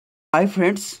Hi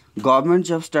friends, government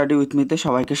job study with মিতে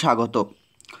সবাইকে স্বাগত।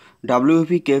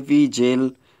 WP, KP, jail,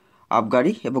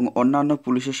 আবগারি এবং অন্যান্য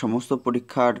পুলিশের সমস্ত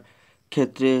পরীক্ষার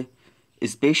ক্ষেত্রে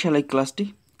স্পেশাল এই ক্লাসটি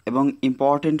এবং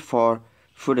important for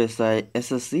food SI,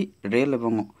 SSC, rail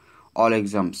এবং all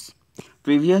exams.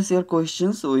 Previous year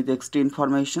questions with extra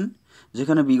information,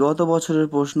 যেখানে বিগত বছরের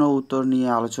প্রশ্ন উত্তর নিয়ে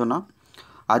আলোচনা।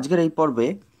 আজকের এই পর্বে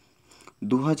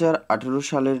 2018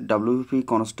 সালের WBP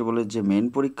কনস্টেবলের যে মেন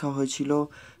পরীক্ষা হয়েছিল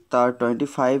তার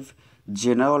 25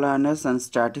 জেনারেল অ্যাওয়ারনেস অ্যান্ড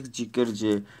স্ট্র্যাটেজিকের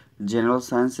যে জেনারেল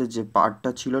সায়েন্সের যে পার্টটা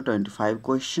ছিল 25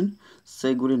 কোয়েশ্চেন,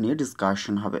 সেগুলি নিয়ে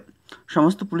ডিসকাশন হবে।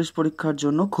 সমস্ত পুলিশ পরীক্ষার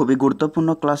জন্য খুবই গুরুত্বপূর্ণ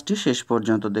ক্লাসটি শেষ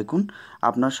পর্যন্ত দেখুন,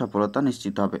 আপনার সফলতা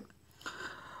নিশ্চিত হবে।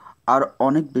 আর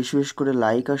অনেক বেশি বেশি করে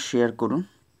লাইক আর শেয়ার করুন,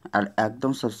 আর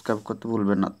একদম সাবস্ক্রাইব করতে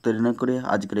ভুলবেন না। দেরি না করে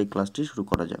আজকের এই ক্লাসটি শুরু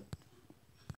করা যাক।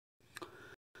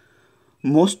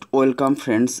 Most welcome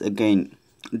friends again.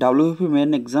 WP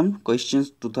main exam questions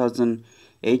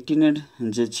 2018-এর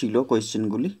যে ছিল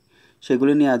কোয়েশ্চেনগুলি,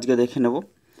 সেগুলি নিয়ে আজকে দেখে নেব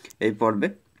এই পর্বে।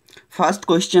 ফার্স্ট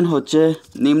কোয়েশ্চেন হচ্ছে,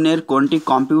 নিম্নের কোনটি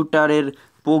কম্পিউটারের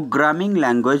প্রোগ্রামিং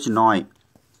ল্যাঙ্গুয়েজ নয়?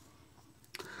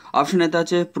 অপশন এতে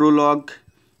আছে প্রোলগ,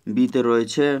 বিতে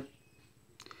রয়েছে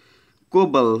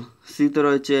কোবল, সিতে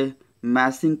রয়েছে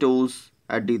ম্যাসিনটোস,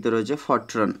 আর ডিতে রয়েছে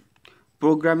ফরট্রান।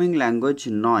 প্রোগ্রামিং ল্যাঙ্গুয়েজ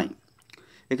নয়,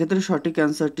 এক্ষেত্রে সঠিক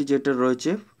অ্যান্সারটি যেটা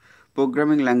রয়েছে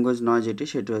প্রোগ্রামিং ল্যাঙ্গুয়েজ নয় যেটি,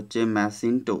 সেটা হচ্ছে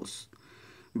ম্যাসিনটোস।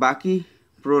 বাকি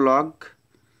প্রোলগ,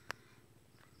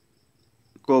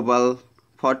 কোবাল,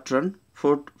 ফরট্রান,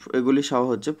 এগুলি সহ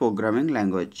হচ্ছে প্রোগ্রামিং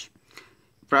ল্যাঙ্গুয়েজ।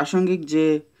 প্রাসঙ্গিক যে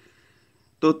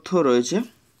তথ্য রয়েছে,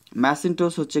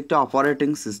 ম্যাসিনটোস হচ্ছে একটা অপারেটিং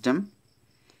সিস্টেম।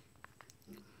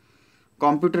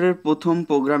 কম্পিউটারের প্রথম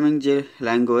প্রোগ্রামিং যে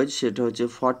ল্যাঙ্গুয়েজ সেটা হচ্ছে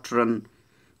ফরট্রান।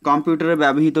 কম্পিউটারে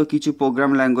ব্যবহৃত কিছু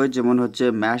প্রোগ্রাম ল্যাঙ্গুয়েজ যেমন হচ্ছে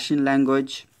machine language,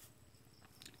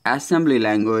 assembly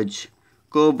language,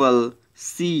 COBOL,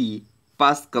 C,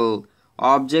 Pascal,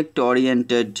 object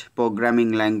oriented programming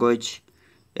language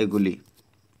এগুলি।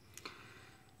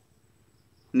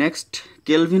 নেক্সট,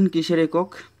 কেলভিন কিসের একক?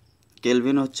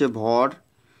 কেলভিন হচ্ছে ভর,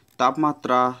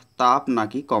 তাপমাত্রা, তাপ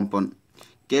নাকি কম্পন।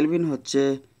 কেলভিন হচ্ছে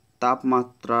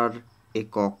তাপমাত্রার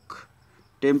একক,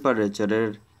 টেম্পারেচারের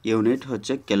ইউনিট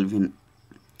হচ্ছে কেলভিন।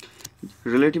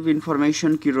 রিলেটিভ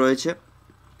ইনফরমেশন কি রয়েছে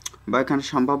বা এখানে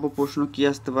সম্ভাব্য প্রশ্ন কি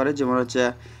আসতে পারে, যেমন হচ্ছে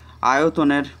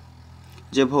আয়তনের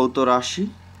যে ভৌত রাশি,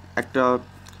 একটা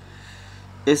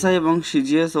এসআই এবং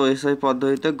সিজিএস ও এসআই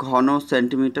পদ্ধতিতে ঘন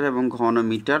সেন্টিমিটার এবং ঘন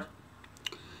মিটার।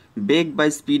 বেগ বাই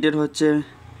স্পিডের হচ্ছে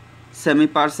সেমি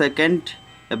পার সেকেন্ড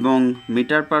এবং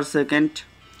মিটার পার সেকেন্ড।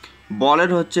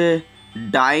 বলের হচ্ছে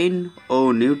ডাইন ও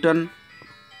নিউটন।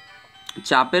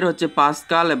 চাপের হচ্ছে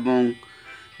পাস্কাল এবং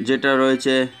যেটা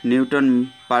রয়েছে নিউটন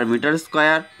পার মিটার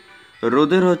স্কোয়ার।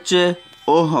 রোদের হচ্ছে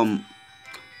ওহম।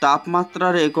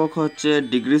 তাপমাত্রার একক হচ্ছে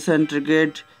ডিগ্রি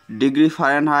সেন্টিগ্রেড, ডিগ্রি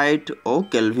ফারেনহাইট ও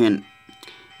কেলভিন।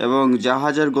 এবং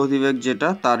জাহাজের গতিবেগ যেটা,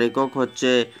 তার একক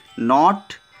হচ্ছে নট।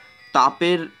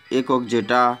 তাপের একক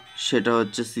যেটা, সেটা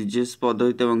হচ্ছে সিজিএস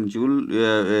পদ্ধতিতে এবং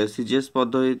সিজিএস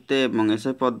পদ্ধতিতে এবং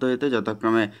এসআই পদ্ধতিতে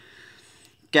যথাক্রমে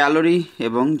ক্যালোরি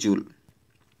এবং জুল।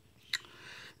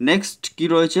 নেক্সট কি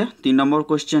রয়েছে 3 নম্বর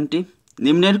কোশ্চেনটি,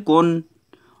 নিম্নের কোন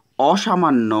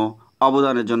অসামান্য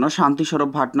অবদানের জন্য শান্তি স্বরূপ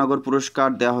ভাটনগর পুরস্কার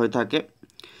দেওয়া হয়ে থাকে?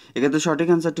 এক্ষেত্রে সঠিক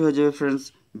অ্যান্সারটি হয়ে যাবে ফ্রেন্ডস,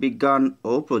 বিজ্ঞান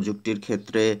ও প্রযুক্তির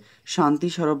ক্ষেত্রে শান্তি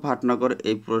স্বরূপ ভাটনগর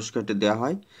এই পুরস্কারটি দেওয়া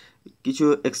হয়। কিছু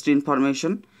এক্সট্রা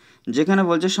ইনফরমেশন, যেখানে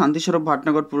বলছে শান্তি স্বরূপ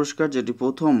ভাটনগর পুরস্কার যেটি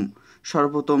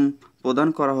সর্বপ্রথম প্রদান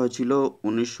করা হয়েছিল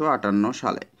 1958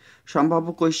 সালে। সম্ভাব্য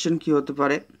কোয়েশ্চেন কি হতে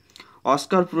পারে?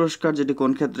 অস্কার পুরস্কার যেটি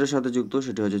কোন ক্ষেত্রের সাথে যুক্ত?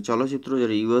 সেটি হচ্ছে চলচ্চিত্র,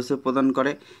 যেটি ইউএসএ প্রদান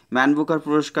করে। ম্যান বুকার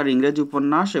পুরস্কার ইংরেজি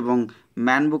উপন্যাস, এবং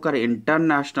ম্যান বুকার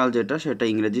ইন্টারন্যাশনাল যেটা, সেটা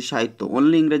ইংরেজি সাহিত্য।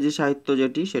 অনলি ইংরেজি সাহিত্য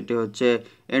যেটি, সেটি হচ্ছে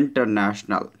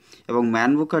ইন্টারন্যাশনাল। এবং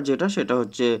ম্যান বুকার যেটা, সেটা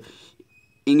হচ্ছে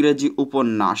ইংরেজি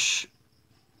উপন্যাস।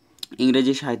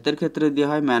 ইংরেজি সাহিত্যের ক্ষেত্রে দেওয়া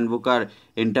হয় ম্যান বুকার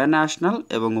ইন্টারন্যাশনাল,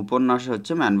 এবং উপন্যাস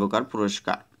হচ্ছে ম্যান বুকার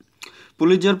পুরস্কার।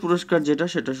 পুলিৎজার পুরস্কার যেটা,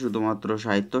 সেটা শুধুমাত্র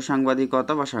সাহিত্য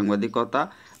সাংবাদিকতা বা সাংবাদিকতা।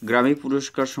 গ্র্যামি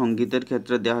পুরস্কার সঙ্গীতের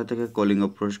ক্ষেত্রে দেওয়া হয়ে থাকে। কলিঙ্গ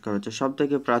পুরস্কার হচ্ছে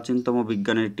সবথেকে প্রাচীনতম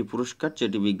বিজ্ঞানের একটি পুরস্কার,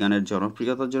 যেটি বিজ্ঞানের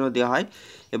জনপ্রিয়তার জন্য দেওয়া হয়।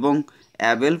 এবং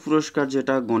অ্যাবেল পুরস্কার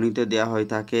যেটা গণিতে দেওয়া হয়ে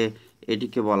থাকে,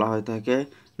 এটিকে বলা হয়ে থাকে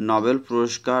নোবেল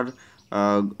পুরস্কার।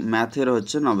 ম্যাথের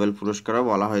হচ্ছে নোবেল পুরস্কারও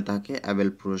বলা হয়ে থাকে অ্যাবেল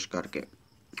পুরস্কারকে।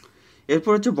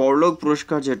 এরপর হচ্ছে বড়লোক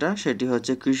পুরস্কার যেটা, সেটি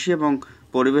হচ্ছে কৃষি এবং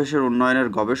পরিবেশের উন্নয়নের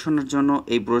গবেষণার জন্য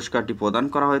এই পুরস্কারটি প্রদান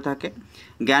করা হয়ে থাকে।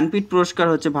 জ্ঞানপীঠ পুরস্কার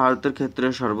হচ্ছে ভারতের ক্ষেত্রে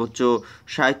সর্বোচ্চ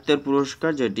সাহিত্যের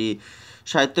পুরস্কার, যেটি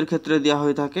সাহিত্যের ক্ষেত্রে দেওয়া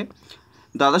হয়ে থাকে।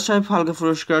 দাদাসাহেব ফালকে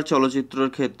পুরস্কার চলচ্চিত্রের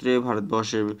ক্ষেত্রে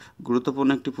ভারতবর্ষের গুরুত্বপূর্ণ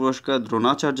একটি পুরস্কার।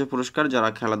 দ্রোণাচার্য পুরস্কার, যারা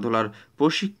খেলাধুলার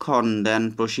প্রশিক্ষণ দেন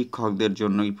প্রশিক্ষকদের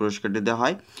জন্য এই পুরস্কারটি দেওয়া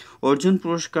হয়। অর্জুন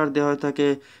পুরস্কার দেওয়া হয়ে থাকে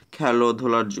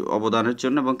খেলাধুলার অবদানের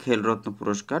জন্য, এবং খেলরত্ন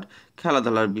পুরস্কার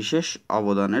খেলাধুলার বিশেষ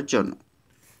অবদানের জন্য।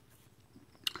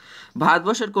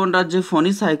 ভারতবর্ষের কোন রাজ্যে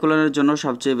ফণী সাইক্লোনের জন্য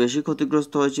সবচেয়ে বেশি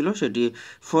ক্ষতিগ্রস্ত হয়েছিল? সেটি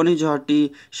ফণী ঝড়টি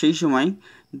সেই সময়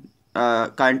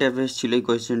কারেন্ট অ্যাফেয়ার্স ছিল এই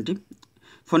কোয়েশ্চেনটি।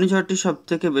 ফণী ঝড়টি সব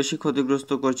থেকে বেশি ক্ষতিগ্রস্ত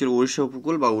করেছিল উড়িষ্যা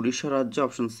উপকূল বা উড়িষ্যা রাজ্য।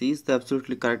 Option C is the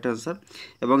absolutely correct answer.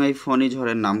 এবং এই ফণী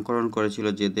ঝড়ের নামকরণ করেছিল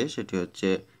যে দেশ, সেটি হচ্ছে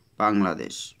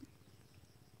বাংলাদেশ।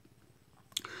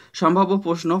 সম্ভাব্য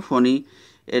প্রশ্ন, ফণী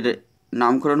এর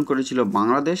নামকরণ করেছিল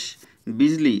বাংলাদেশ।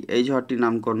 বিজলি এই ঝড়টির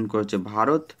নামকরণ করেছে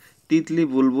ভারত। তিতলি,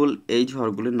 বুলবুল এই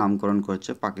ঝড়গুলির নামকরণ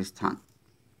করেছে পাকিস্তান।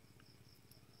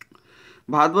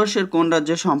 ভারতবর্ষের কোন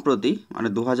রাজ্যে সম্প্রতি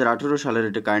 2018 সালের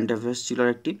এটি কারেন্ট অ্যাফেয়ার্স ছিল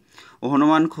একটি,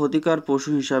 হনুমান ক্ষতিকর পশু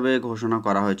হিসাবে ঘোষণা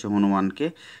করা হয়েছে? হনুমানকে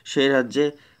সেই রাজ্যে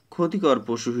ক্ষতিকর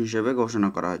পশু হিসেবে ঘোষণা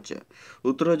করা হয়েছে।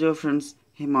 উত্তর হয়ে যাবে ফ্রেন্ডস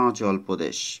হিমাচল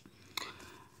প্রদেশ।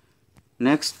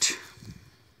 নেক্সট,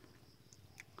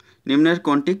 নিম্নের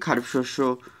কোনটি খারিফ শস্য?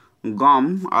 গম,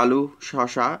 আলু,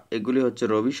 শসা এগুলি হচ্ছে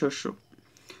রবি শস্য।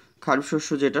 খারিফ শস্য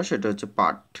যেটা, সেটা হচ্ছে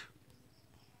পাট।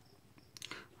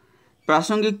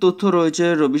 প্রাসঙ্গিক তথ্য রয়েছে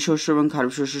রবি শস্য এবং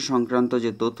খারিফ শস্য সংক্রান্ত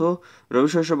যে তথ্য। রবি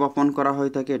শস্য বপন করা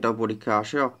হয়ে থাকে, এটাও পরীক্ষা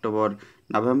আসে অক্টোবর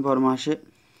নভেম্বর মাসে।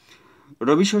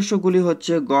 রবি শস্যগুলি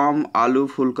হচ্ছে গম, আলু,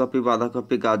 ফুলকপি,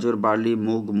 বাঁধাকপি, গাজর, বার্লি,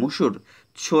 মুগ, মসুর,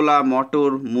 ছোলা,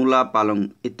 মটর, মূলা, পালং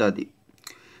ইত্যাদি।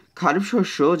 খারিফ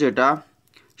শস্য যেটা,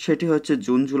 সেটি হচ্ছে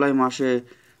জুন জুলাই মাসে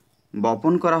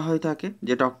বপন করা হয়ে থাকে,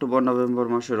 যেটা অক্টোবর নভেম্বর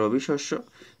মাসে রবি শস্য,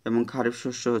 এবং খারিফ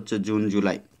শস্য হচ্ছে জুন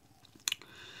জুলাই।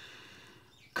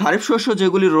 খারিফ শস্য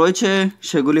যেগুলি রয়েছে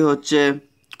সেগুলি হচ্ছে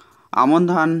আমন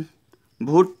ধান,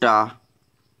 ভুট্টা,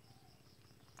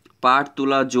 পাট,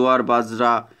 তুলা, জোয়ার,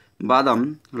 বাজরা, বাদাম,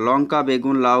 লঙ্কা,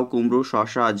 বেগুন, লাউ, কুমড়ো,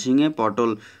 শসা, ঝিঙে,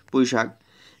 পটল, পুঁইশাক।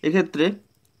 এক্ষেত্রে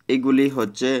এগুলি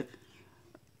হচ্ছে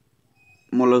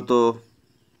মূলত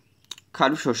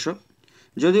খারিফ শস্য।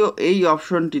 যদিও এই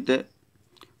অপশনটিতে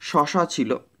শসা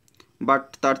ছিল, বাট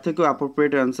তার থেকেও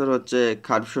অ্যাপ্রোপ্রিয়েট অ্যান্সার হচ্ছে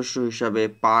খারিফ শস্য হিসাবে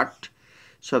পাট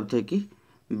সব থেকে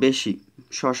বেশি।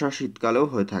 শসা শীতকালেও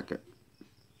হয়ে থাকে।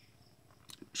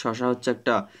 শসা হচ্ছে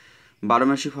একটা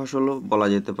বারোমাসি ফসলও বলা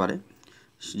যেতে পারে,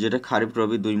 যেটা খারিফ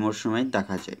রবি দুই মরশুমেই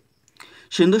দেখা যায়।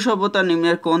 সিন্ধু সভ্যতার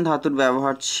নিম্নের কোন ধাতুর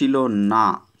ব্যবহার ছিল না?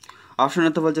 অপশন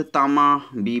এতে বলছে তামা,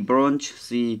 বি ব্রোঞ্জ,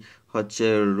 সি হচ্ছে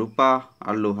রূপা,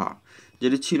 আর লোহা।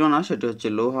 যেটি ছিল না সেটি হচ্ছে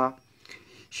লোহা।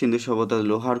 সিন্ধু সভ্যতার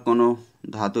লোহার কোনো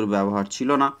ধাতুর ব্যবহার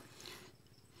ছিল না।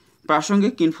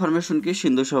 প্রাসঙ্গিক ইনফরমেশন কি?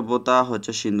 সিন্ধু সভ্যতা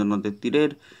হচ্ছে সিন্ধু নদীর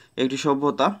তীরের একটি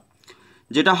সভ্যতা,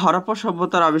 যেটা হরপ্পা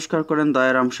সভ্যতার আবিষ্কার করেন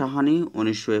দয়ারাম সাহানি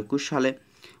 1921 সালে।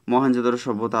 মহেঞ্জোদারো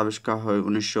সভ্যতা আবিষ্কার হয়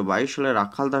 1922 সালে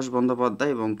রাখাল দাস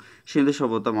বন্দ্যোপাধ্যায়। এবং সিন্ধু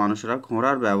সভ্যতা মানুষেরা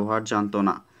ঘোড়ার ব্যবহার জানতো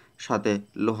না, সাথে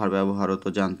লোহার ব্যবহারও তো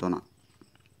জানতো না।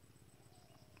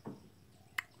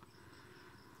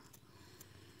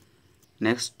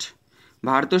 নেক্সট,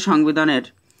 ভারতীয় সংবিধানের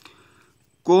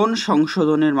কোন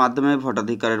সংশোধনের মাধ্যমে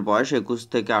ভোটাধিকারের বয়স 21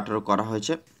 থেকে 18 করা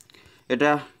হয়েছে?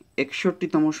 এটা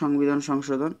 61তম সংবিধান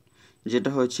সংশোধন, যেটা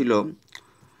হয়েছিল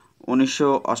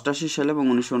 1988 সালে, এবং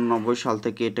 1990 সাল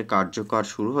থেকে এটা কার্যকর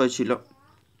শুরু হয়েছিল।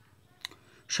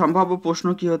 সম্ভাব্য প্রশ্ন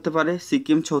কি হতে পারে?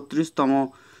 সিকিম 36তম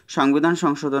সংবিধান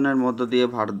সংশোধনের মধ্য দিয়ে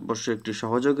ভারতবর্ষ একটি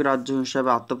সহযোগী রাজ্য হিসেবে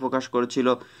আত্মপ্রকাশ করেছিল।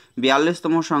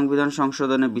 42তম সংবিধান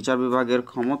সংশোধনে বিচার বিভাগের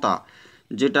ক্ষমতা,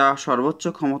 যেটা সর্বোচ্চ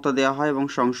ক্ষমতা দেওয়া হয়, এবং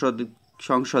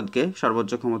সংসদকে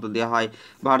সর্বোচ্চ ক্ষমতা দেওয়া হয়।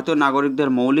 ভারতীয় নাগরিকদের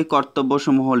মৌলিক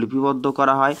কর্তব্যসমূহ লিপিবদ্ধ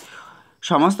করা হয়।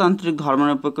 সমাজতান্ত্রিক,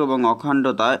 ধর্মনিরপেক্ষ এবং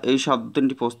অখণ্ডতা এই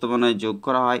শব্দটি প্রস্তাবনায় যোগ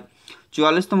করা হয়।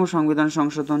 44তম সংবিধান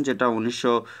সংশোধন, যেটা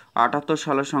 1978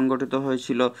 সালে সংগঠিত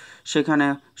হয়েছিল, সেখানে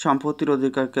সম্পত্তির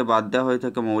অধিকারকে বাদ দেওয়া হয়ে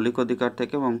থাকে মৌলিক অধিকার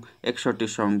থেকে, এবং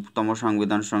 61তম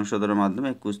সংবিধান সংশোধনের মাধ্যমে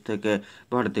 21 থেকে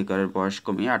ভোটাধিকারের বয়স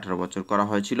কমিয়ে 18 বছর করা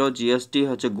হয়েছিল। জিএসটি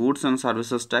হচ্ছে গুডস অ্যান্ড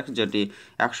সার্ভিসেস ট্যাক্স, যেটি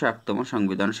 101তম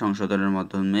সংবিধান সংশোধনের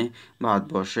মাধ্যমে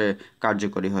ভারতবর্ষে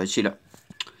কার্যকরী হয়েছিল।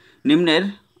 নিম্নের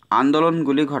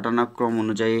আন্দোলনগুলি ঘটনাক্রম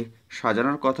অনুযায়ী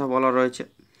সাজানোর কথা বলা রয়েছে,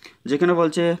 যেখানে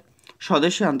বলছে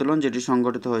স্বদেশী আন্দোলন, যেটি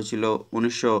সংগঠিত হয়েছিল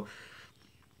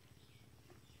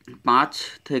 1905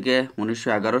 থেকে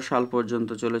 1911 সাল পর্যন্ত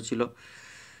চলেছিল।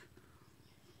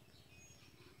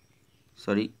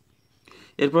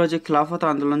 এরপর হচ্ছে খিলাফত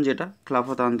আন্দোলন, যেটা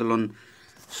খিলাফত আন্দোলন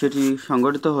সেটি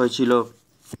সংগঠিত হয়েছিল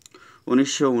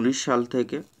 1919 সাল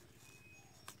থেকে।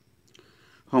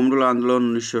 হোম রুল আন্দোলন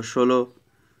 1916,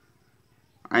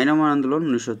 আইন অমান্য আন্দোলন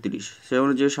 1930। সে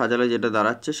অনুযায়ী সাজালে যেটা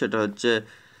দাঁড়াচ্ছে সেটা হচ্ছে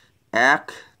 1,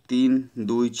 3,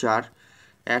 2, 4।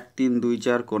 1, 3, 2,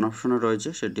 4 কোন অপশনে রয়েছে?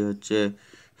 সেটি হচ্ছে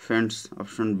ফ্রেন্ডস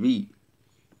অপশন বি।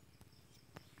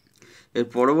 এর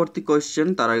পরবর্তী কোয়েশ্চেন,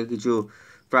 তার আগে কিছু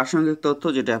প্রাসঙ্গিক তথ্য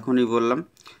যেটা এখনই বললাম,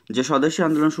 যে স্বদেশী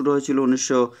আন্দোলন শুরু হয়েছিল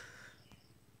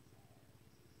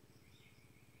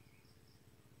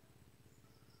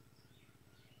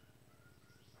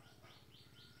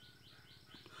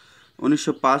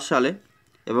সালে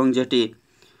এবং যেটি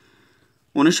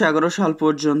 1911 সাল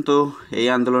পর্যন্ত এই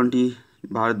আন্দোলনটি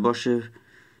ভারতবর্ষে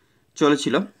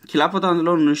চলেছিল। খিলাফত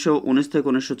আন্দোলন 1919 থেকে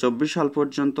 1924 সাল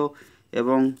পর্যন্ত,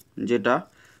 এবং যেটা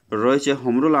রয়েছে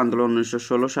হোমরুল আন্দোলন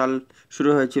 1916 সাল শুরু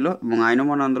হয়েছিল, এবং আইন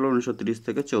অমান্য আন্দোলন 1930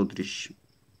 থেকে 34।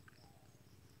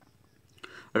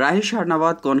 রাহি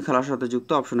সারনাবাদ কোন খেলার সাথে যুক্ত?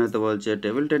 অপশন এতে বলছে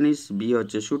টেবিল টেনিস, বি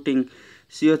হচ্ছে শুটিং,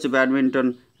 সি হচ্ছে ব্যাডমিন্টন,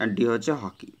 অ্যান্ড ডি হচ্ছে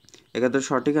হকি। এক্ষেত্রে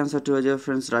সঠিক অ্যান্সারটি হয়ে যাবে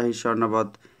ফ্রেন্ডস রাহি সারনাবাদ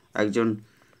একজন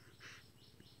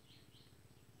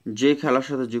যে খেলার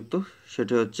সাথে যুক্ত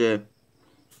সেটি হচ্ছে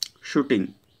শুটিং।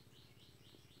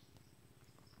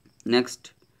 নেক্সট,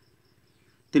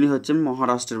 তিনি হচ্ছেন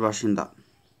মহারাষ্ট্রের বাসিন্দা।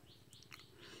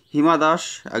 হিমা দাস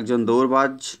একজন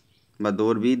দৌড়বাজ বা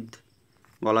দৌড়বিদ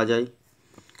বলা যায়।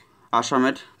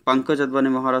 আসামের পঙ্কজ আদবানি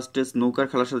মহারাষ্ট্রের স্নুকার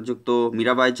খেলার সাথে যুক্ত।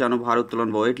 মীরাবাই চানু ভারোত্তোলন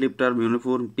বা ওয়েট লিফটার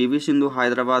মণিপুর। পিভি সিন্ধু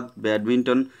হায়দ্রাবাদ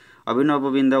ব্যাডমিন্টন। অভিনব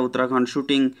বিন্দা উত্তরাখণ্ড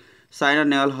শুটিং। সাইনা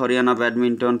নেওয়াল হরিয়ানা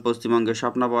ব্যাডমিন্টন। পশ্চিমবঙ্গে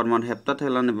স্বপ্না বর্মন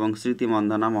হেপ্তাথেলন এবং স্মৃতি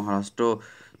মন্দানা মহারাষ্ট্র,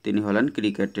 তিনি হলেন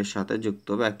ক্রিকেটের সাথে যুক্ত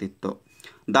ব্যক্তিত্ব।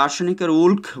 দার্শনিকের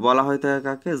উল্ক বলা হয়ে থাকে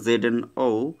কাকে?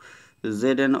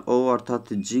 ZnO অর্থাৎ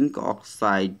জিঙ্ক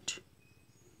অক্সাইড।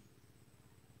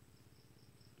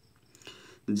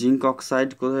 জিঙ্ক অক্সাইড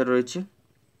কোথায় রয়েছে?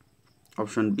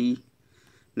 Option B.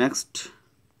 নেক্সট,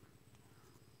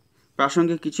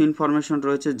 প্রাসঙ্গিক কিছু ইনফরমেশন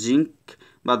রয়েছে। জিঙ্ক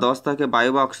বা দস্তাকে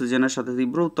বায়ু বা অক্সিজেনের সাথে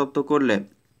তীব্র উত্তপ্ত করলে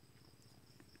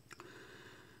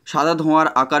সাদা ধোঁয়ার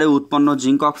আকারে উৎপন্ন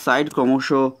জিঙ্ক অক্সাইড ক্রমশ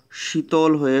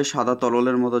শীতল হয়ে সাদা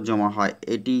তরলের মতো জমা হয়।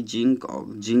 এটি জিঙ্ক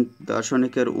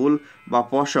দার্শনিকের উল বা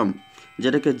পশম,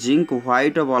 যেটাকে জিঙ্ক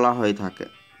হোয়াইটও বলা হয়ে থাকে।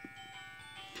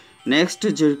 নেক্সট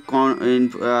যে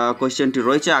কোয়েশ্চেনটি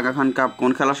রয়েছে, আগা খান কাপ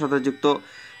কোন খেলার সাথে যুক্ত?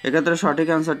 এক্ষেত্রে সঠিক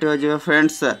অ্যান্সারটি হয়ে যাবে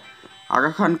ফ্রেন্ডস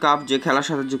আগা খান কাপ যে খেলার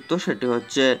সাথে যুক্ত সেটি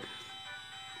হচ্ছে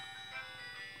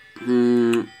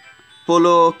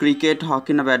পোলো, ক্রিকেট,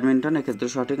 হকি না ব্যাডমিন্টন? এক্ষেত্রে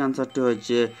সঠিক অ্যান্সারটি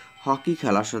হচ্ছে হকি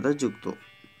খেলার সাথে যুক্ত।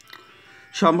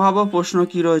 সম্ভাব্য প্রশ্ন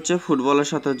কি রয়েছে ফুটবলের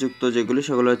সাথে যুক্ত যেগুলি?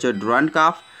 সেগুলো হচ্ছে ডুরান্ড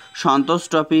কাপ, সন্তোষ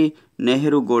ট্রফি,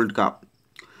 নেহেরু গোল্ড কাপ।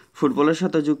 ফুটবলের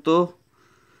সাথে যুক্ত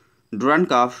ডুরান্ড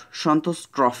কাপ, সন্তোষ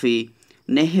ট্রফি,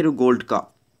 নেহেরু গোল্ড কাপ।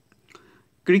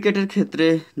 ক্রিকেটের ক্ষেত্রে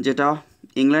যেটা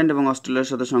ইংল্যান্ড এবং অস্ট্রেলিয়ার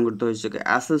সাথে সংগঠিত হয়েছে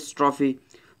অ্যাশেজ ট্রফি,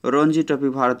 রঞ্জি ট্রফি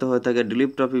ভারতে হয়ে থাকে,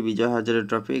 দিলীপ ট্রফি, বিজয় হাজারে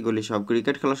ট্রফি, এগুলি সব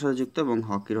ক্রিকেট খেলার সাথে যুক্ত। এবং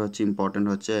হকির হচ্ছে ইম্পর্টেন্ট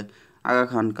হচ্ছে Aga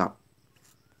Khan cup.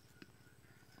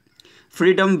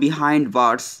 Freedom behind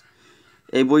birds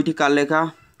এই বইটি কার লেখা?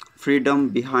 ফ্রিডম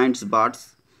বিহাইন্ড বার্ডস,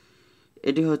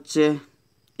 এটি হচ্ছে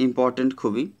ইম্পর্টেন্ট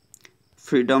খুবই।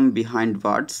 ফ্রিডম বিহাইন্ড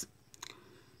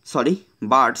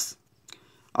বার্ডস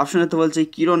অপশনেতে বলছে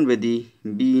কিরণ বেদি,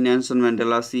 B Nelson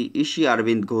Mandela, C Ishii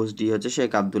Aurobindo Ghosh, D হচ্ছে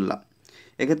শেখ আবদুল্লাহ।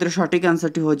 এক্ষেত্রে সঠিক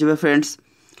অ্যান্সারটি হয়ে যাবে ফ্রেন্ডস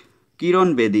কিরণ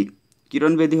বেদি।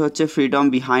 কিরণ বেদি হচ্ছে ফ্রিডম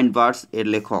বিহাইন্ড বার্ডস এর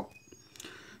লেখক।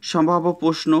 সম্ভাব্য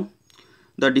প্রশ্ন,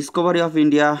 দ্য ডিসকভারি অফ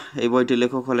ইন্ডিয়া এই বইটির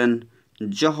লেখক হলেন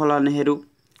Jawaharlal Nehru.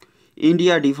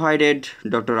 India divided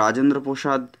doctor Rajendra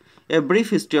Prasad. A brief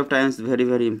history of Times very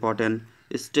very important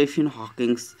Stephen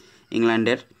Hawkings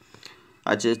ইংল্যান্ডের।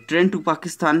 আচ্ছা, train two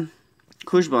Pakistan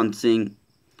Khushwant Singh.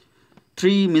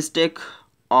 3 mistake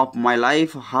of my life,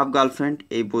 half girlfriend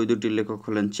এই বই দুটির লেখক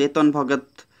হলেন চেতন ভগত।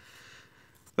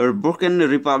 ব্রোকেন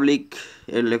রিপাবলিক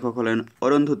এর লেখক হলেন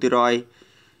অরুন্ধতী রয়।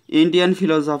 Indian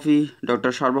philosophy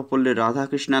doctor Sarvepalli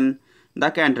Radhakrishnan. The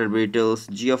Canterbury tales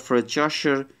Geoffrey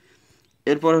চার্চার।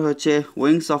 এরপরে হচ্ছে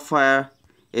wings of fire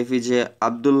APJ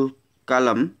Abdul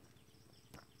Kalam.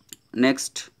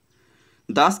 Next,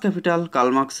 Das capital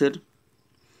curl মার্কসের।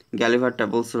 গ্যালিভার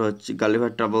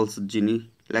ট্রাভেলস যিনি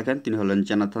লেখেন তিনি হলেন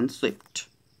জোনাথন সুইফট।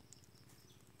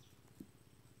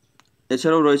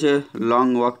 এছাড়াও রয়েছে long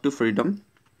walk two freedom,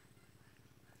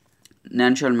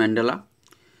 Nelson Mandela.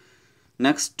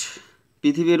 Next,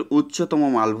 পৃথিবীর উচ্চতম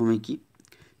মালভূমি কি?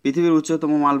 পৃথিবীর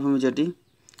উচ্চতম মালভূমি যেটি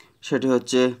সেটি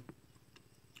হচ্ছে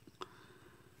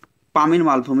পামির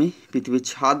মালভূমি, পৃথিবীর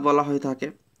ছাদ বলা হয়ে থাকে,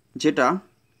 যেটা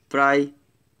প্রায়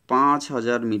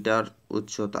 5000 মিটার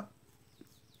উচ্চতা।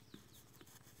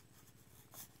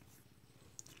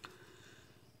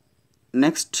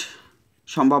 নেক্সট,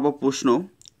 সম্ভাব্য প্রশ্ন,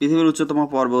 পৃথিবীর উচ্চতম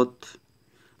পর্বত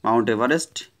মাউন্ট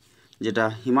এভারেস্ট, যেটা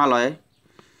হিমালয়ে।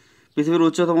 পৃথিবীর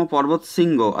উচ্চতম পর্বত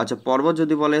শৃঙ্গ, আচ্ছা পর্বত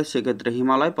যদি বলে সেক্ষেত্রে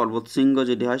হিমালয়, পর্বত শৃঙ্গ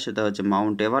যেটি হয় সেটা হচ্ছে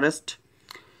মাউন্ট এভারেস্ট।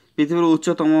 পৃথিবীর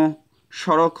উচ্চতম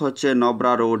সড়ক হচ্ছে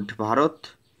নবরা রোড ভারত।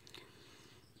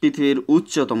 পৃথিবীর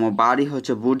উচ্চতম বাড়ি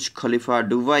হচ্ছে বুর্জ খলিফা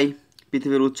দুবাই।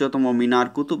 পৃথিবীর উচ্চতম মিনার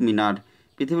কুতুব মিনার।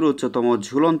 পৃথিবীর উচ্চতম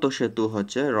ঝুলন্ত সেতু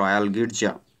হচ্ছে রয়্যাল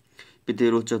গির্জা।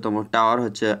 পৃথিবীর উচ্চতম টাওয়ার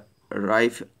হচ্ছে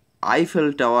আইফেল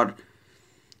টাওয়ার।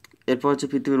 এরপর হচ্ছে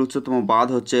পৃথিবীর উচ্চতম বাঁধ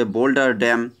হচ্ছে বোল্ডার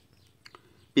ড্যাম।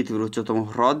 পৃথিবীর উচ্চতম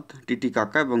হ্রদ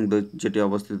টিটিকাকা এবং যেটি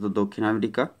অবস্থিত দক্ষিণ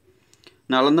আমেরিকা।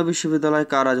 নালন্দা বিশ্ববিদ্যালয়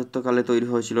কার রাজত্বকালে তৈরি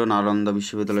হয়েছিল? নালন্দা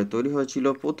বিশ্ববিদ্যালয় তৈরি হয়েছিল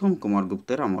প্রথম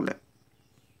কুমারগুপ্তের আমলে।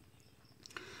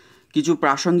 কিছু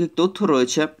প্রাসঙ্গিক তথ্য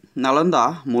রয়েছে। নালন্দা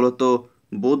মূলত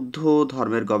বৌদ্ধ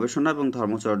ধর্মের গবেষণা এবং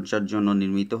ধর্মচর্চার জন্য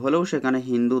নির্মিত হলেও সেখানে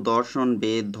হিন্দু দর্শন,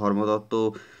 বেদ, ধর্মতত্ত্ব,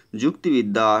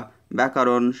 যুক্তিবিদ্যা,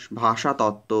 ব্যাকরণ,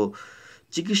 ভাষাতত্ত্ব,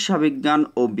 চিকিৎসা বিজ্ঞান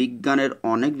ও বিজ্ঞানের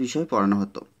অনেক বিষয় পড়ানো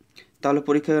হতো। তাহলে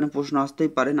পরীক্ষায় এখানে প্রশ্ন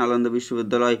আসতেই পারে, নালন্দা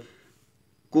বিশ্ববিদ্যালয়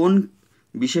কোন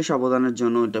বিশেষ অবদানের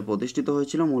জন্য এটা প্রতিষ্ঠিত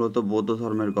হয়েছিল? মূলত বৌদ্ধ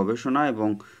ধর্মের গবেষণা এবং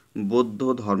বৌদ্ধ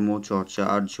ধর্ম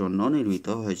চর্চার জন্য নির্মিত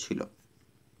হয়েছিল।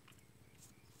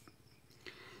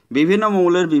 বিভিন্ন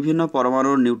মৌলের বিভিন্ন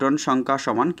পরমাণুর নিউটন সংখ্যা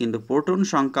সমান কিন্তু প্রোটন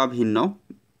সংখ্যা ভিন্ন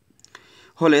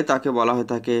হলে তাকে বলা হয়ে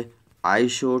থাকে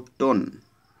আইসোটোন।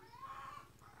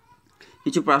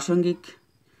 কিছু প্রাসঙ্গিক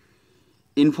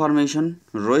ইনফরমেশন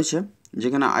রয়েছে,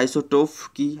 যেখানে আইসোটোপ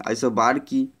কি, আইসোবার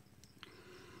কি,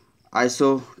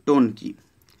 আইসোটোন কি।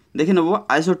 দেখে নেব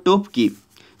আইসোটোপ কি।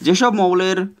 যেসব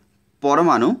মৌলের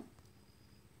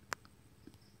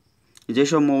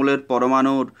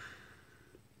পরমাণুর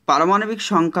পারমাণবিক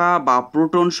সংখ্যা বা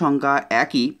প্রোটন সংখ্যা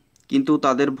একই কিন্তু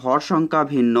তাদের ভর সংখ্যা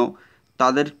ভিন্ন,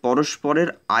 তাদের পরস্পরের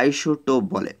আইসোটোপ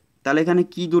বলে। তাহলে এখানে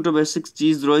কি দুটো বেসিক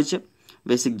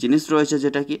জিনিস রয়েছে,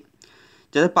 যেটা কি,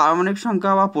 যাদের পারমাণবিক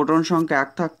সংখ্যা বা প্রোটন সংখ্যা এক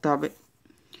থাকতে হবে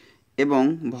এবং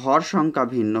ভর সংখ্যা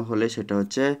ভিন্ন হলে সেটা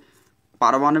হচ্ছে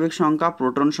পারমাণবিক সংখ্যা,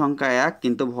 প্রোটন সংখ্যা এক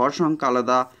কিন্তু ভর সংখ্যা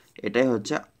আলাদা, এটাই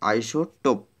হচ্ছে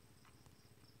আইসোটোপ।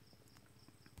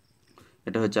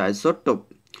 এটা হচ্ছে আইসোটোপ।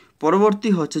 পরবর্তী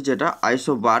হচ্ছে যেটা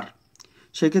আইসোবার।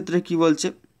 সেক্ষেত্রে কি বলছে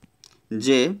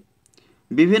যে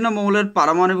বিভিন্ন মৌলের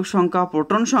পারমাণবিক সংখ্যা,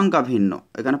 প্রোটন সংখ্যা ভিন্ন।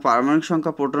 এখানে পারমাণবিক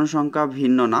সংখ্যা, প্রোটন সংখ্যা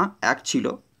ভিন্ন না, এক ছিল,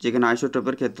 যেখানে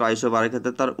আইসোটোপের ক্ষেত্রে, আইসোবারের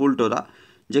ক্ষেত্রে তার উল্টোটা।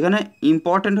 যেখানে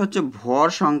ইম্পর্টেন্ট হচ্ছে ভর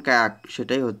সংখ্যা এক,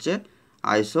 সেটাই হচ্ছে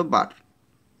আইসোবার।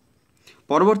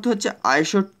 পরবর্তী হচ্ছে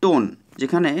আইসোটোন,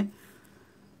 যেখানে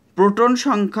প্রোটন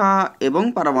সংখ্যা এবং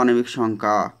পারমাণবিক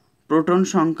সংখ্যা,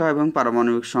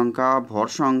 ভর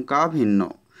সংখ্যা ভিন্ন।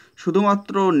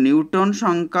 শুধুমাত্র নিউটন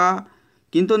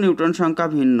সংখ্যা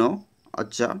ভিন্ন,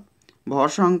 আচ্ছা, ভর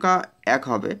সংখ্যা এক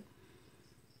হবে।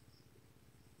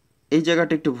 এই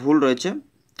জায়গাটা একটু ভুল রয়েছে,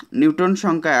 নিউটন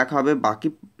সংখ্যা এক হবে, বাকি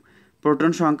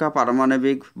প্রোটন সংখ্যা,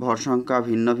 পারমাণবিক, ভর সংখ্যা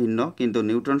ভিন্ন ভিন্ন, কিন্তু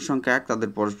নিউটন সংখ্যা এক, তাদের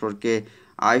পরস্পরকে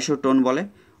আইসোটোন বলে।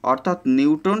 অর্থাৎ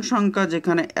নিউটন সংখ্যা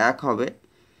যেখানে এক হবে,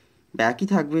 একই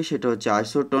থাকবে, সেটা হচ্ছে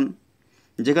আইসোটোন।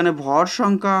 যেখানে ভর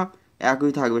সংখ্যা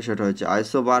একই থাকবে, সেটা হচ্ছে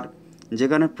আইসোবার।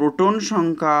 যেখানে প্রোটন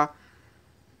সংখ্যা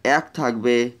এক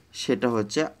থাকবে, সেটা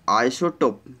হচ্ছে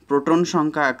আইসোটোপ। প্রোটন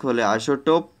সংখ্যা এক হলে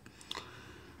আইসোটোপ,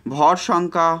 ভর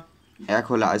সংখ্যা এক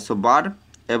হলে আইসোবার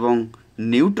এবং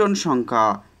নিউটন সংখ্যা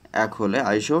এক হলে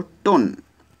আইসোটোন।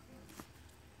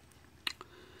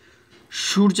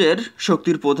 সূর্যের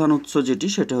শক্তির প্রধান উৎস যেটি,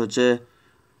 সেটা হচ্ছে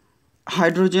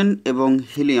হাইড্রোজেন এবং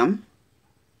হিলিয়াম।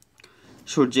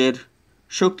 সূর্যের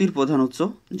শক্তির প্রধান উৎস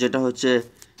যেটা হচ্ছে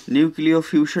নিউক্লিয়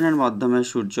ফিউশনের মাধ্যমে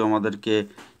সূর্য আমাদেরকে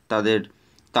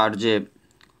তার যে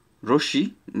রশ্মি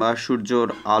বা সূর্যর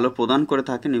আলো প্রদান করে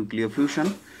থাকে, নিউক্লিয় ফিউশন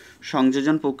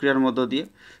সংযোজন প্রক্রিয়ার মধ্য দিয়ে।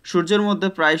 সূর্যের মধ্যে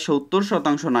প্রায়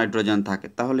 70% নাইট্রোজেন থাকে,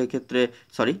 তাহলে এক্ষেত্রে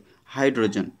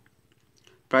হাইড্রোজেন,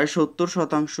 প্রায়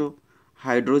 70%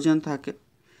 হাইড্রোজেন থাকে,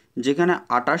 যেখানে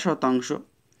 28%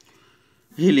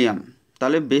 হিলিয়াম।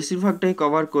 তাহলে বেশিরভাগটাই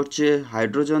কভার করছে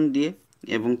হাইড্রোজেন দিয়ে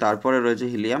এবং তারপরে রয়েছে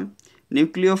হিলিয়াম।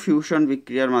 নিউক্লিয় ফিউশন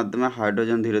বিক্রিয়ার মাধ্যমে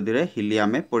হাইড্রোজেন ধীরে ধীরে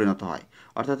হিলিয়ামে পরিণত হয়।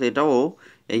 অর্থাৎ এটাও,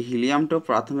 এই হিলিয়ামটাও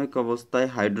প্রাথমিক অবস্থায়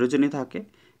হাইড্রোজেনই থাকে,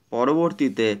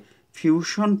 পরবর্তীতে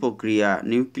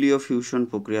নিউক্লিয় ফিউশন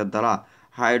প্রক্রিয়ার দ্বারা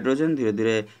হাইড্রোজেন ধীরে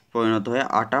ধীরে পরিণত হয়ে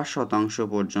 28%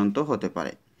 পর্যন্ত হতে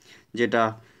পারে, যেটা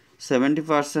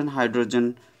 70% হাইড্রোজেন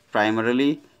প্রাইমারিলি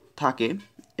থাকে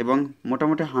এবং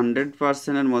মোটামুটি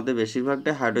 100%-এর মধ্যে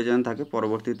বেশিরভাগটাই হাইড্রোজেন থাকে।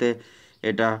 পরবর্তীতে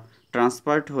এটা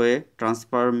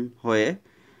ট্রান্সফর্ম হয়ে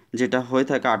যেটা হয়ে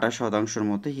থাকে 28%-এর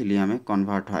মধ্যে হিলিয়ামে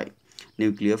কনভার্ট হয়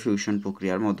নিউক্লিয় ফিউশন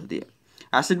প্রক্রিয়ার মধ্য দিয়ে।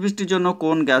 অ্যাসিড বৃষ্টির জন্য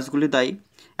কোন গ্যাসগুলি দায়ী?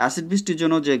 অ্যাসিড বৃষ্টির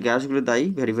জন্য যে গ্যাসগুলি দায়ী,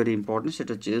 ভেরি ভেরি ইম্পর্টেন্ট,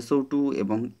 সেটা হচ্ছে SO2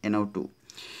 এবং NO2।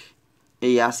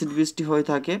 এই অ্যাসিড বৃষ্টি হয়ে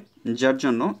থাকে যার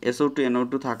জন্য SO2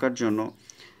 NO2 থাকার জন্য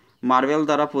মার্বেল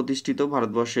দ্বারা প্রতিষ্ঠিত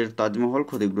ভারতবর্ষের তাজমহল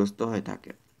ক্ষতিগ্রস্ত হয়ে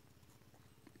থাকে।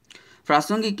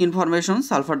 প্রাসঙ্গিক ইনফরমেশন,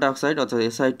 সালফার ডাইঅক্সাইড অর্থাৎ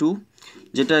SI2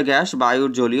 যেটা গ্যাস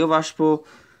বায়ুর জলীয় বাষ্প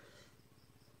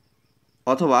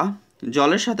অথবা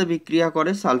জলের সাথে বিক্রিয়া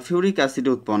করে সালফিউরিক অ্যাসিড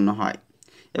উৎপন্ন হয়,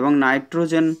 এবং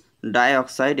নাইট্রোজেন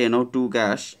ডাইঅক্সাইড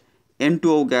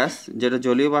N2O গ্যাস যেটা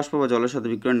জলীয় বাষ্প বা জলের সাথে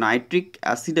বিক্রিয়া নাইট্রিক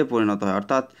অ্যাসিডে পরিণত হয়,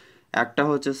 অর্থাৎ একটা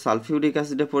হচ্ছে সালফিউরিক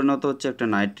অ্যাসিডে পরিণত হচ্ছে, একটা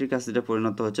নাইট্রিক অ্যাসিডে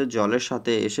পরিণত হচ্ছে জলের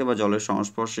সাথে এসে বা জলের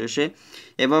সংস্পর্শে এসে।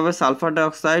 এভাবে সালফার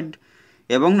ডাইঅক্সাইড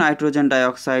এবং নাইট্রোজেন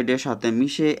ডাইঅক্সাইডের সাথে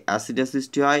মিশে অ্যাসিডের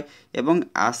সৃষ্টি হয় এবং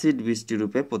অ্যাসিড বৃষ্টি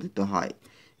রূপে পতিত হয়।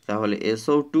 তাহলে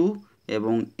SO2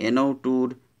 এবং NO2-র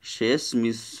শেষ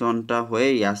মিশ্রণটা হয়ে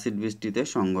অ্যাসিড বৃষ্টিতে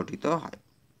সংঘটিত হয়।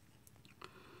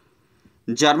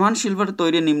 জার্মান সিলভার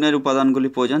তৈরি নিম্নের উপাদানগুলি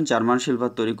প্রয়োজন। জার্মান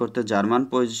সিলভার তৈরি করতে জার্মান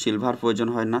সিলভার প্রয়োজন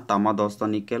হয় না, তামা, দস্তা,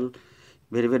 nickel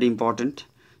very very important.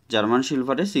 German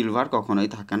সিলভারে silver কখনোই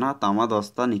থাকে না, তামা,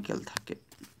 দস্তা, নিকেল থাকে।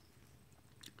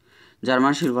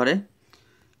 জার্মান সিলভারে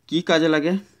কি কাজে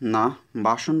লাগে না,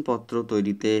 বাসনপত্র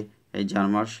তৈরিতে এই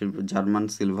জার্মান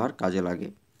সিলভার কাজে লাগে।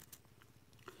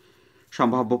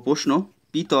 সম্ভাব্য প্রশ্ন,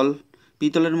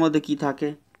 পিতলের মধ্যে কি থাকে?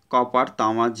 কপার,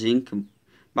 তামা, জিঙ্ক।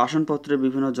 বাসনপত্রের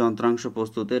বিভিন্ন যন্ত্রাংশ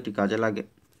প্রস্তুতে এটি কাজে লাগে।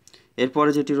 এরপরে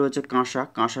যেটি রয়েছে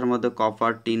কাঁসার মধ্যে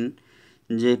কপার, টিন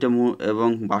যেটা এবং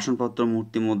বাসনপত্র,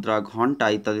 মূর্তি, মুদ্রা, ঘণ্টা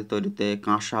ইত্যাদি তৈরিতে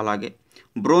কাঁসা লাগে।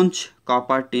 ব্রোঞ্জ,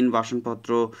 কপার, টিন, বাসনপত্র,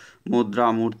 মুদ্রা,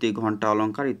 মূর্তি, ঘণ্টা,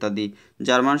 অলঙ্কার ইত্যাদি।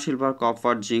 German silver,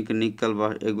 copper, zinc, nickel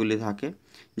এগুলি থাকে,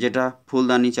 যেটা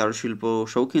ফুলদানি, চারুশিল্প,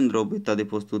 শৌখিন দ্রব্য ইত্যাদি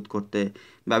প্রস্তুত করতে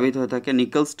ব্যবহৃত হয়ে থাকে।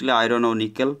 নিকেল স্টিলে আয়রন ও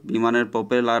নিকেল, বিমানের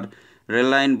প্রপেলার,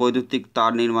 রেললাইন, বৈদ্যুতিক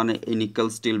তার নির্মাণে এই নিকেল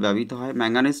স্টিল ব্যবহৃত হয়।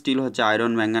 ম্যাঙ্গানিজ স্টিল হচ্ছে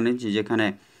আয়রন ম্যাঙ্গানিজ, যেখানে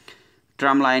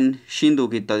ট্রাম লাইন,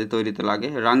 সিন্দুক ইত্যাদি তৈরিতে লাগে।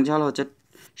 রাংঝাল হচ্ছে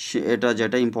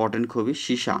যেটা ইম্পর্টেন্ট খুবই,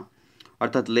 সীসা,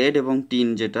 অর্থাৎ লেড এবং টিন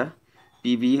যেটা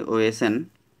PbOSn,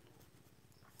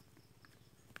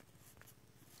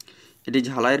 এটি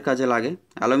ঝালাইয়ের কাজে লাগে।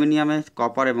 অ্যালুমিনিয়ামে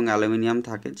কপার এবং অ্যালুমিনিয়াম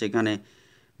থাকে, যেখানে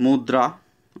মুদ্রা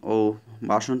ও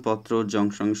বাসনপত্র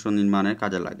যন্ত্রাংশ নির্মাণের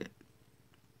কাজে লাগে।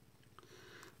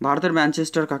 ভারতের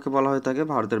ম্যানচেস্টার কাকে বলা হয়ে থাকে?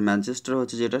 ভারতের ম্যানচেস্টার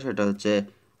হচ্ছে সেটা হচ্ছে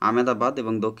আহমেদাবাদ,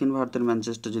 এবং দক্ষিণ ভারতের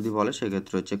ম্যানচেস্টার যদি বলে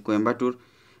সেক্ষেত্রে হচ্ছে কোয়েম্বাটুর।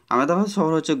 আহমেদাবাদ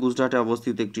শহর হচ্ছে গুজরাটে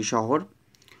অবস্থিত একটি শহর।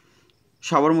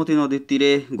 সাবরমতী নদীর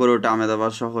তীরে গড়ে ওঠা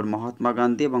আহমেদাবাদ শহর মহাত্মা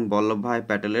গান্ধী এবং বল্লভভাই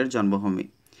প্যাটেলের জন্মভূমি,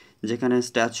 যেখানে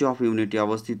স্ট্যাচু অফ ইউনিটি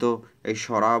অবস্থিত এই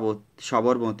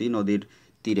সাবরমতী নদীর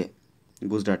তীরে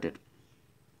গুজরাটের।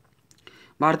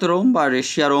 ভারতের রোম বা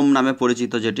রাশিয়া রোম নামে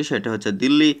পরিচিত সেটা হচ্ছে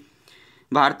দিল্লি।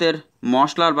 ভারতের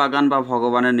মশলার বাগান বা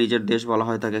ভগবানের নিজের দেশ বলা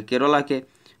হয়ে থাকে কেরলাকে।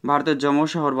 ভারতের যমজ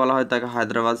শহর বলা হয়ে থাকে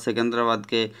হায়দ্রাবাদ।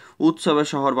 সেকেন্দ্রাবাদকে উৎসবের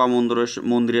শহর বা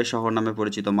মন্দিরের শহর নামে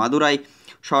পরিচিত মাদুরাই।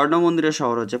 স্বর্ণ মন্দিরের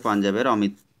শহর হচ্ছে পাঞ্জাবের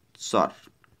অমৃতসর।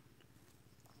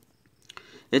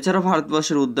 এছাড়াও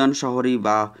ভারতবর্ষের উদ্যান শহরই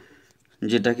বা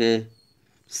যেটাকে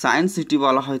সায়েন্স সিটি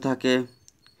বলা হয়ে থাকে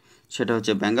সেটা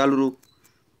হচ্ছে বেঙ্গালুরু,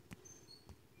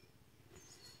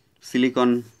 সিলিকন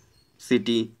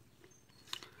সিটি।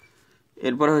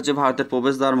 এরপরে হচ্ছে ভারতের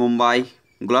প্রবেশদ্বার মুম্বাই,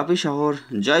 গোলাপি শহর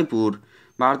জয়পুর।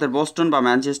 ভারতের বোস্টন বা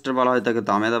ম্যানচেস্টার বলা হয়ে থাকে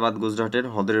আহমেদাবাদ গুজরাটের।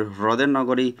 হ্রদের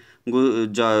নগরী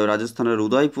রাজস্থানের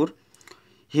উদয়পুর।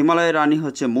 হিমালয়ের রানী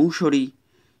হচ্ছে মৌসুরী।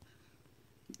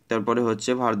 তারপরে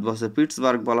হচ্ছে ভারতবর্ষের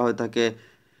পিটসবার্গ বলা হয়ে থাকে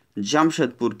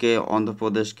জামশেদপুরকে,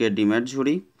 অন্ধ্রপ্রদেশকে ডিমের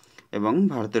ঝুড়ি, এবং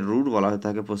ভারতের রুট বলা হয়ে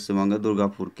থাকে পশ্চিমবঙ্গের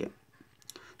দুর্গাপুরকে।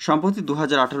 সম্প্রতি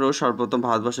 2018 সর্বপ্রথম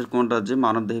ভারতবর্ষের কোন রাজ্যে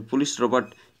মানবদেহে পুলিশ রোবট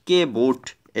GOVT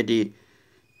এটি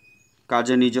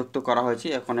কাজে নিযুক্ত করা হয়েছে?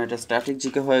 এখন এটা স্ট্যাটিক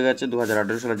জিকে হয়ে গেছে।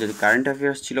 2018 সালে যেটি কারেন্ট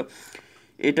অ্যাফেয়ার্স ছিল,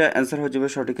 এটা অ্যান্সার হয়ে যাবে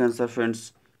সঠিক অ্যান্সার ফ্রেন্ডস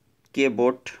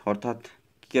GOVT, অর্থাৎ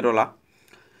কেরলা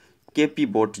KP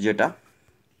বোট যেটা।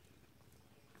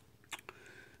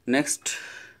 নেক্সট,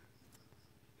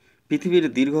 পৃথিবীর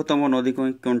দীর্ঘতম নদী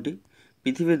কোনটি?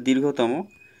 পৃথিবীর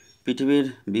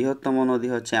বৃহত্তম নদী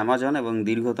হচ্ছে অ্যামাজন, এবং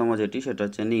দীর্ঘতম যেটি সেটা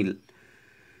হচ্ছে নীল।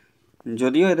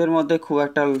 যদিও এদের মধ্যে খুব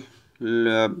একটা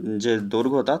যে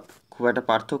দৈর্ঘ্যতা খুব একটা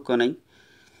পার্থক্য নেই,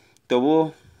 তবুও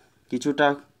কিছুটা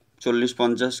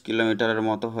 40-50 কিলোমিটারের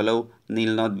মতো হলেও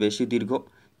নীলনদ বেশি দীর্ঘ,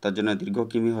 তার জন্য দীর্ঘ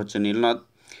কিমি হচ্ছে নীলনদ।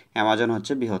 অ্যামাজন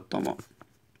হচ্ছে বৃহত্তম।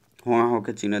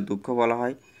 হোয়াংহোকে চীনের দুঃখ বলা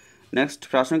হয়। নেক্সট,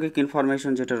 প্রাসঙ্গিক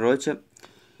ইনফরমেশন যেটা রয়েছে,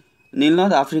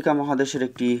 নীলনদ আফ্রিকা মহাদেশের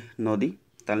একটি নদী।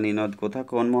 তার নীলনদ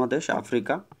কোন মহাদেশ?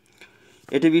 আফ্রিকা।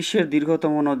 এটি বিশ্বের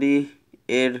দীর্ঘতম নদী।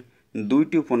 এর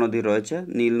 2টি উপনদী রয়েছে।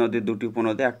 নীল নদীর 2টি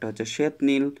উপনদী, একটা হচ্ছে শ্বেত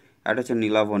নীল, একটা হচ্ছে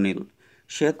নীলাভ নীল।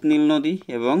 শ্বেত নীল নদী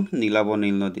এবং নীলাভ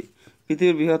নীল নদী।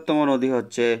 পৃথিবীর বৃহত্তম নদী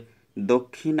হচ্ছে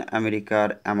দক্ষিণ আমেরিকার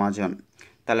অ্যামাজন।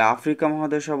 তাহলে আফ্রিকা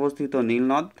মহাদেশে অবস্থিত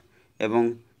নীলনদ এবং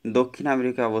দক্ষিণ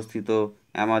আমেরিকা অবস্থিত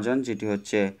অ্যামাজন, যেটি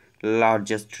হচ্ছে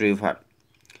লার্জেস্ট রিভার।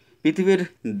 পৃথিবীর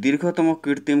দীর্ঘতম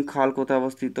কৃত্রিম খাল কোথায়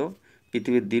অবস্থিত?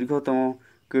 পৃথিবীর দীর্ঘতম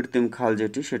কৃত্রিম খাল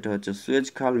যেটি সেটা হচ্ছে সুয়েজ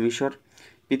খাল মিশর।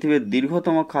 পৃথিবীর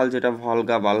দীর্ঘতম খাল যেটা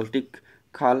ভলগা বাল্টিক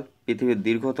খাল। পৃথিবীর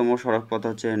দীর্ঘতম সড়কপথ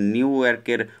হচ্ছে নিউ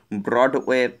ইয়র্কের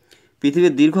ব্রডওয়ে।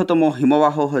 পৃথিবীর দীর্ঘতম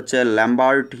হিমবাহ হচ্ছে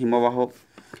ল্যাম্বার্ট হিমবাহ।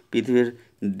 পৃথিবীর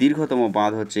দীর্ঘতম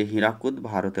বাঁধ হচ্ছে হীরাকুদ,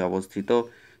 ভারতে অবস্থিত,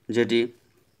 যেটি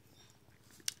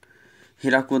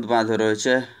হীরাকুদ বাঁধ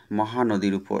রয়েছে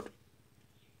মহানদীর উপর।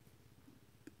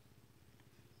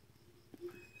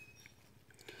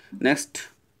 নেক্সট,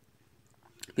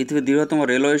 পৃথিবীর দীর্ঘতম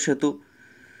রেলওয়ে সেতু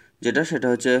সেটা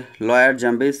হচ্ছে লয়ার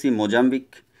জাম্বেসি, মোজাম্বিক।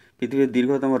 পৃথিবীর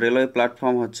দীর্ঘতম রেলওয়ে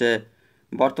প্ল্যাটফর্ম হচ্ছে,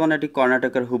 বর্তমানে এটি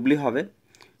কর্ণাটকের হুবলি হবে,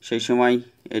 সেই সময়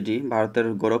এটি ভারতের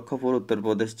গোরক্ষপুর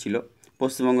উত্তরপ্রদেশ ছিল।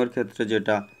 পশ্চিমবঙ্গের ক্ষেত্রে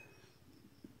যেটা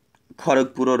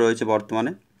খড়গপুরও রয়েছে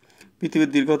বর্তমানে।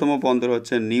 পৃথিবীর দীর্ঘতম বন্দর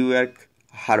হচ্ছে new York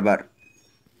Harbour.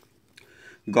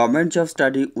 Government job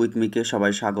study with মিকে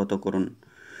সবাই স্বাগত করুন,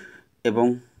 এবং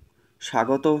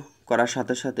স্বাগত করার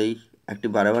সাথে সাথেই একটি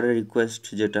বারে রিকোয়েস্ট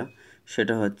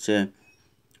সেটা হচ্ছে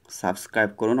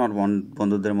সাবস্ক্রাইব করুন। আর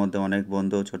বন্ধুদের মধ্যে অনেক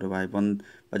বন্ধু, ছোটো ভাই বোন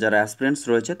বা যারা অ্যাসপিরেন্টস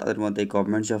রয়েছে তাদের মধ্যে এই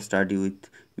government job study with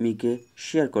মিকে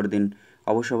share করে দিন।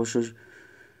 অবশ্যই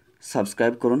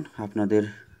সাবস্ক্রাইব করুন, আপনাদের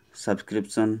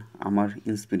সাবস্ক্রিপশন আমার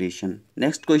ইন্সপিরেশন।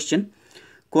 নেক্সট কোয়েশ্চেন,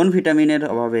 কোন ভিটামিনের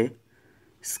অভাবে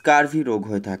স্কারভি রোগ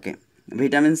হয়ে থাকে?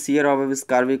 ভিটামিন সি এর অভাবে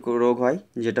স্কারভি রোগ হয়,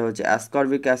 যেটা হচ্ছে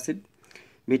অ্যাসকর্বিক অ্যাসিড।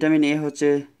 ভিটামিন এ হচ্ছে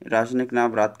রাসায়নিক নাম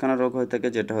রাতকানা রোগ হয়ে থাকে,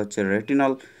 যেটা হচ্ছে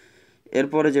রেটিনল।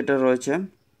 এরপরে যেটা রয়েছে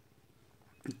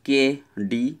কে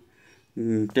ডি,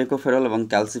 টেকোফেরল এবং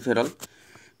ক্যালসিফেরল।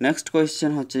 নেক্সট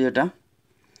কোয়েশ্চেন হচ্ছে যেটা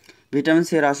ভিটামিন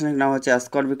সি এর রাসায়নিক নাম হচ্ছে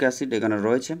অ্যাসকর্বিক অ্যাসিড, এখানে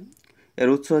রয়েছে। এর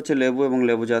উৎস হচ্ছে লেবু এবং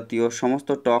লেবু জাতীয় সমস্ত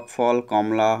টক ফল,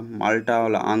 কমলা, মাল্টা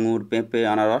হলো আঙুর, পেঁপে,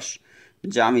 আনারস,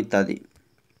 জাম ইত্যাদি।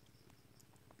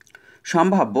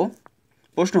 সম্ভাব্য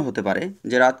প্রশ্ন হতে পারে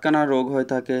যে রাতকানা রোগ হয়ে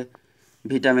থাকে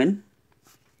ভিটামিন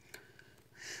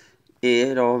এ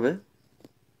এর অভাবে।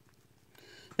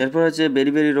 এরপর হচ্ছে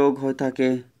বেরি রোগ হয়ে থাকে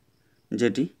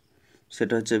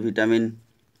সেটা হচ্ছে ভিটামিন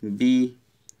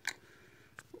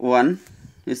B1।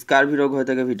 স্কারভি রোগ হয়ে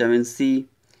থাকে ভিটামিন সি।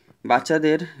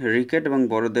 বাচ্চাদের রিকেট এবং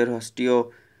বড়দের অস্টিও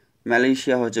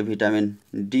ম্যালেশিয়া হচ্ছে ভিটামিন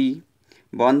ডি।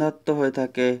 বন্ধ্যাত্ব হয়ে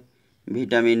থাকে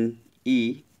ভিটামিন ই,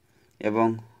 এবং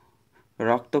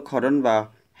রক্তক্ষরণ বা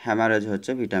হ্যামারেজ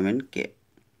হচ্ছে ভিটামিন কে।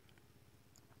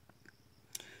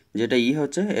 যেটা ই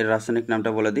হচ্ছে, এর রাসায়নিক নামটা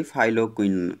বলে দিই,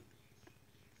 ফাইলোকুইন।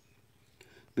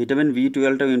 ভিটামিন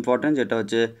B12টাও ইম্পর্টেন্ট, যেটা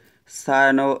হচ্ছে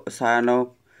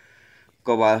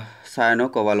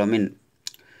সায়ানোকোবালামিন।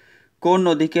 কোন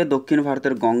নদীকে দক্ষিণ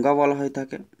ভারতের গঙ্গা বলা হয়ে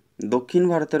থাকে? দক্ষিণ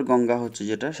ভারতের গঙ্গা হচ্ছে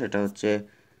সেটা হচ্ছে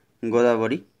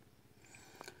গোদাবরী।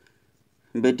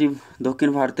 বেটি দক্ষিণ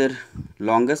ভারতের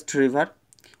লংগেস্ট রিভার,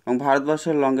 এবং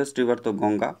ভারতবর্ষের লংগেস্ট রিভার তো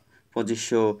গঙ্গা,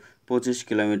 2525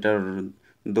 কিলোমিটার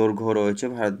দৈর্ঘ্য রয়েছে,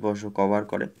 ভারতবর্ষ কভার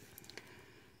করে।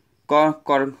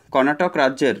 কর্ণাটক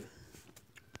রাজ্যের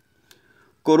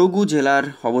কোডাগু জেলার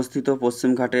অবস্থিত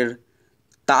পশ্চিমঘাটের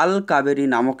তাল কাবেরী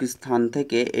নামক স্থান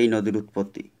থেকে এই নদীর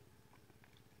উৎপত্তি।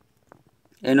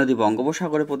 এই নদী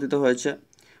বঙ্গোপসাগরে পতিত হয়েছে।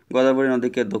 গোদাবরী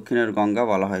নদীকে দক্ষিণের গঙ্গা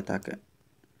বলা হয়ে থাকে।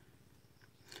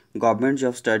 গভর্নমেন্ট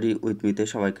জব স্টাডি উইথ মিতে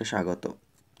সবাইকে স্বাগত।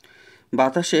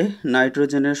 বাতাসে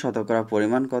নাইট্রোজেনের শতকরা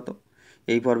পরিমাণ কত?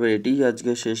 এই পর্বের এটিই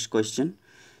আজকে শেষ কোয়েশ্চেন,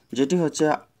 যেটি হচ্ছে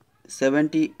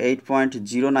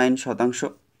 78.09%।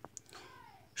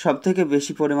 সবথেকে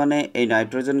বেশি পরিমাণে এই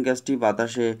নাইট্রোজেন গ্যাসটি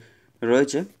বাতাসে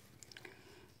রয়েছে,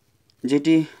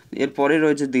 যেটি এরপরে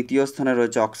রয়েছে দ্বিতীয় স্থানে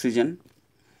রয়েছে অক্সিজেন,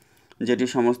 যেটি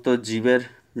সমস্ত জীবের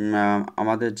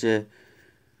আমাদের যে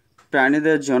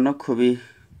প্রাণীদের জন্য খুবই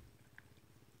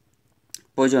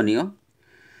প্রয়োজনীয়।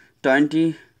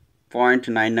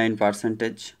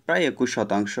 20.99%, প্রায়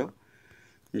 21%,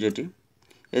 যেটি।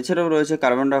 এছাড়াও রয়েছে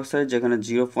কার্বন ডাইঅক্সাইড, যেখানে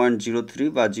 0.03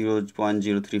 বা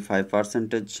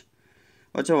 0.035%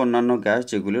 হচ্ছে অন্যান্য গ্যাস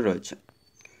যেগুলি রয়েছে।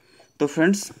 তো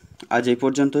ফ্রেন্ডস, আজ এই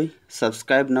পর্যন্তই।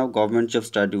 Subscribe now government job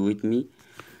study with me.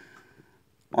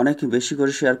 অনেক বেশি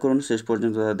করে শেয়ার করুন। শেষ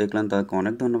পর্যন্ত যারা দেখলেন তাদেরকে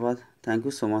অনেক ধন্যবাদ। Thank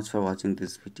you so much for watching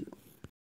this video.